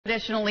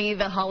Traditionally,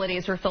 the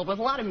holidays are filled with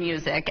a lot of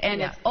music,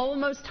 and it's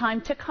almost time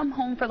to come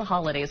home for the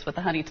holidays with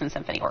the Huntington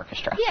Symphony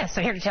Orchestra. Yes,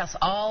 so here to tell us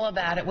all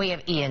about it, we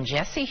have Ian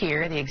Jesse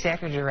here, the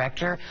executive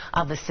director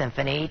of the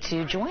symphony,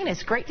 to join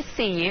us. Great to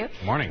see you.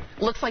 Good morning.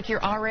 Looks like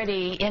you're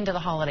already into the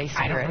holiday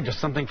spirit. I don't know, just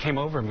something came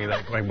over me,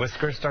 like my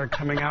whiskers started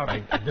coming out.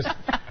 I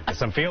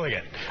guess I'm feeling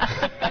it.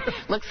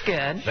 Looks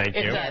good. Thank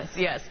you. It does,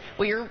 yes.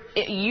 Well,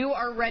 you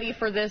are ready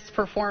for this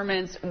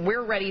performance.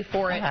 We're ready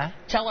for it.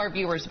 Tell our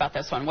viewers about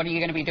this one. What are you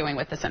going to be doing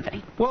with the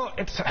symphony? Well,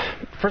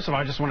 first of all,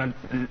 I just want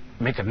to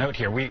make a note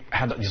here. We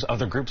had these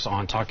other groups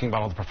on talking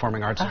about all the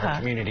performing arts of our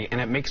community,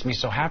 and it makes me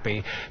so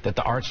happy that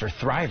the arts are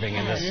thriving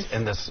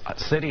in this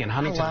city, in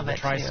Huntington, in the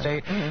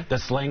tri-state.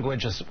 This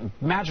language, this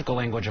magical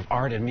language of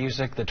art and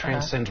music that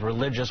transcends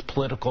religious,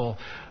 political,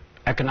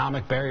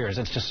 economic barriers.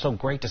 It's just so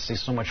great to see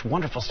so much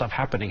wonderful stuff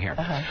happening here.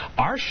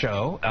 Our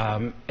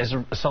show is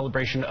a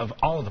celebration of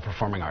all of the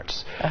performing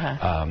arts.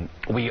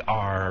 We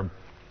are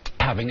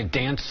having a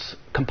dance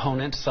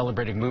component,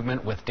 celebrating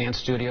movement with dance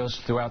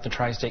studios throughout the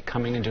tri-state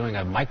coming and doing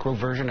a micro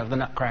version of the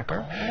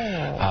Nutcracker.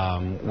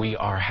 We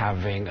are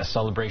having a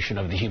celebration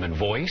of the human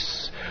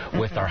voice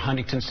with our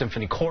Huntington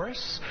Symphony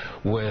Chorus,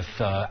 with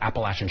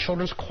Appalachian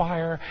Children's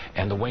Choir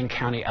and the Wayne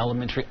County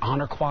Elementary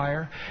Honor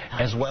Choir,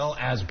 as well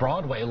as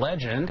Broadway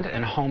legend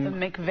and home... The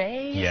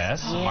McVeigh?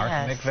 Yes,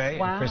 Martha McVeigh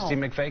and Christy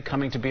McVeigh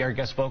coming to be our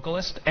guest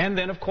vocalist. And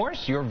then, of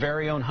course, your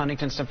very own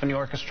Huntington Symphony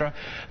Orchestra,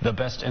 the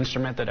best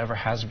instrument that ever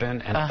has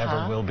been and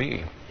ever will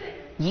be.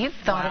 You've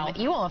thought of,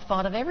 you all have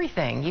thought of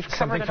everything. You've covered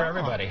something it for all.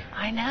 everybody.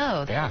 I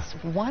know. That's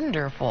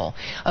wonderful.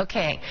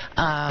 Okay,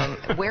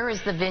 where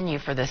is the venue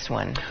for this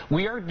one?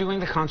 We are doing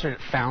the concert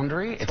at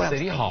Foundry at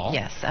City Hall.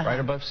 Yes. Right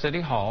above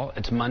City Hall.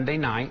 It's Monday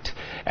night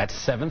at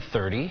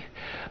 7:30.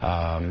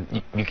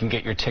 You can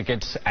get your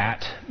tickets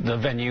at the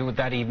venue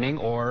that evening,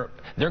 or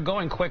they're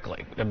going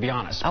quickly, to be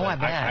honest. Oh, I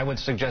bet. I would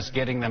suggest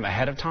getting them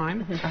ahead of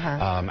time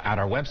at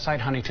our website,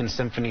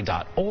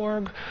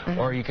 huntingtonsymphony.org,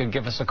 or you could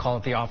give us a call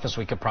at the office.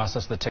 We could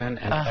process the ticket,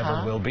 and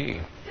ever will be.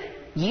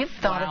 You've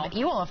thought of,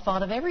 you all have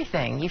thought of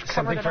everything. You've covered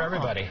something for it all.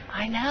 everybody.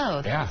 I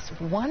know. That's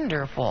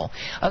wonderful.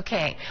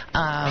 Okay,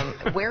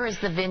 where is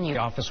the venue?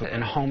 The office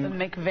and home. The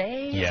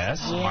McVeigh?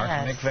 Yes,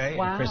 Martha McVeigh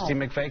and Christy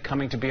McVeigh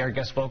coming to be our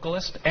guest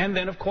vocalist. And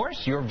then, of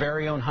course, your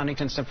very own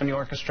Huntington Symphony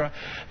Orchestra,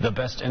 the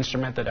best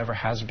instrument that ever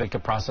has been.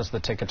 Could process the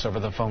tickets over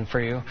the phone for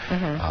you,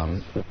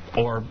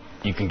 or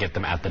you can get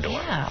them at the door.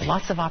 Yeah,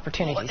 lots of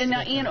opportunities. And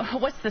now, Ian,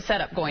 what's the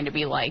setup going to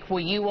be like? Will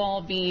you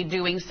all be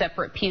doing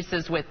separate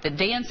pieces with the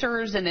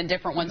dancers and then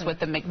different ones with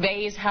the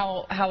McVeighs?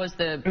 How is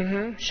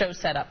the show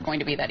set up going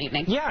to be that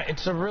evening? Yeah,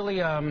 it's a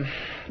really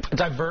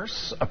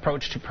diverse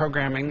approach to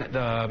programming.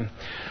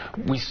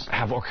 We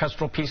have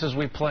orchestral pieces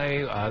we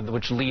play,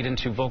 which lead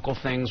into vocal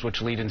things,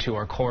 which lead into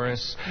our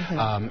chorus.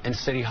 In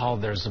City Hall,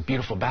 there's a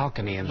beautiful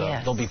balcony, and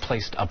they'll be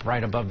placed up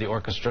right above the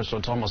orchestra, so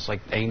it's almost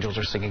like angels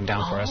are singing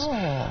down for us.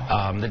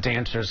 The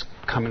dancers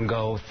come and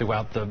go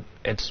throughout the...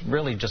 It's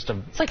really just a...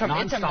 It's like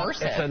it's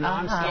immersive. It's a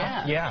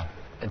non-stop...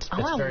 It's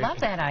I love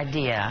that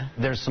idea.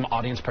 There's some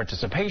audience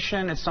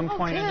participation at some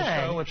point in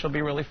the show, which will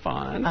be really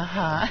fun.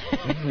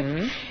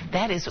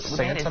 That is...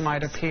 Santa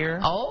might appear.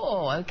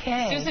 Oh,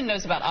 okay. Susan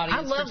knows about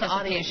audience participation. I love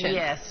the audience,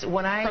 yes.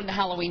 From the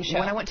Halloween show.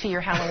 When I went to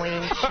your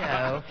Halloween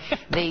show,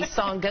 the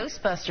song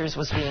Ghostbusters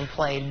was being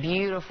played.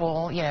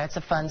 Beautiful. You know, it's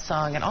a fun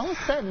song. And all of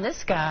a sudden,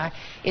 this guy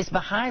is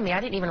behind me. I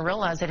didn't even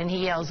realize it, and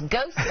he yells,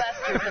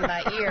 "Ghostbusters!" in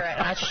my ear.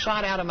 And I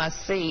shot out of my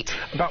seat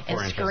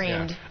and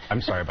screamed.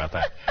 I'm sorry about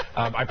that.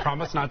 I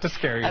promise not to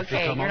scare you.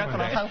 Okay, you're not going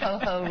to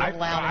ho-ho-ho real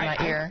loud in my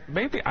ear.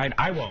 Maybe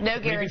I won't. No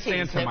guarantees,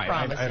 maybe Santa no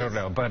promises. I don't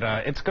know, but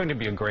it's going to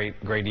be a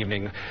great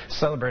evening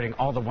celebrating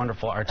all the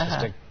wonderful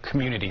artistic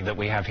community that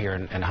we have here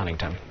in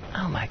Huntington.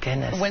 Oh my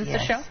goodness. When's the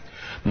show?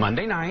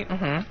 Monday night,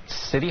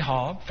 City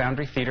Hall,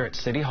 Foundry Theater at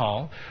City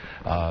Hall.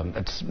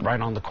 It's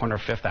right on the corner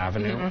of 5th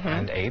Avenue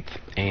and 8th.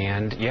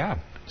 And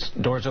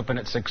doors open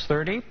at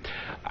 6:30.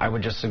 I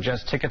would just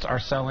suggest tickets are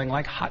selling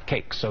like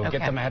hotcakes, so get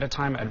them ahead of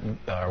time at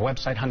our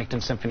website,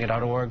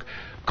 huntingtonsymphony.org.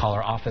 Call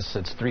our office.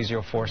 It's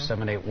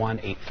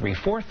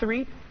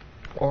 304-781-8343.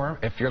 Or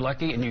if you're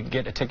lucky and you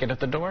get a ticket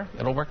at the door,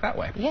 it'll work that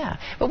way. Yeah,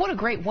 but what a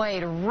great way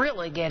to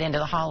really get into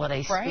the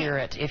holiday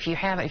spirit. If you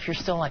haven't, if you're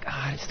still like,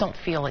 I just don't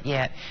feel it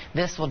yet,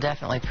 this will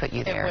definitely put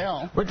you there. It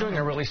will. We're doing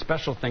a really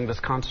special thing this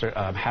concert,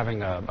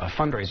 having a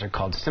fundraiser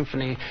called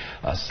Symphony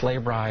Sleigh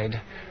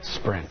Ride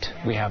Sprint.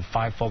 We have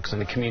 5 folks in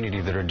the community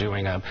that are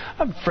doing a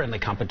friendly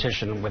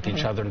competition with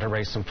each other to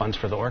raise some funds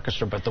for the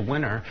orchestra, but the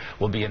winner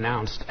will be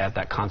announced at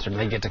that concert, and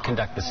they get to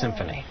conduct the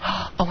symphony.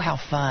 Oh, how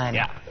fun.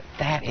 Yeah.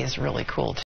 That is really cool, too.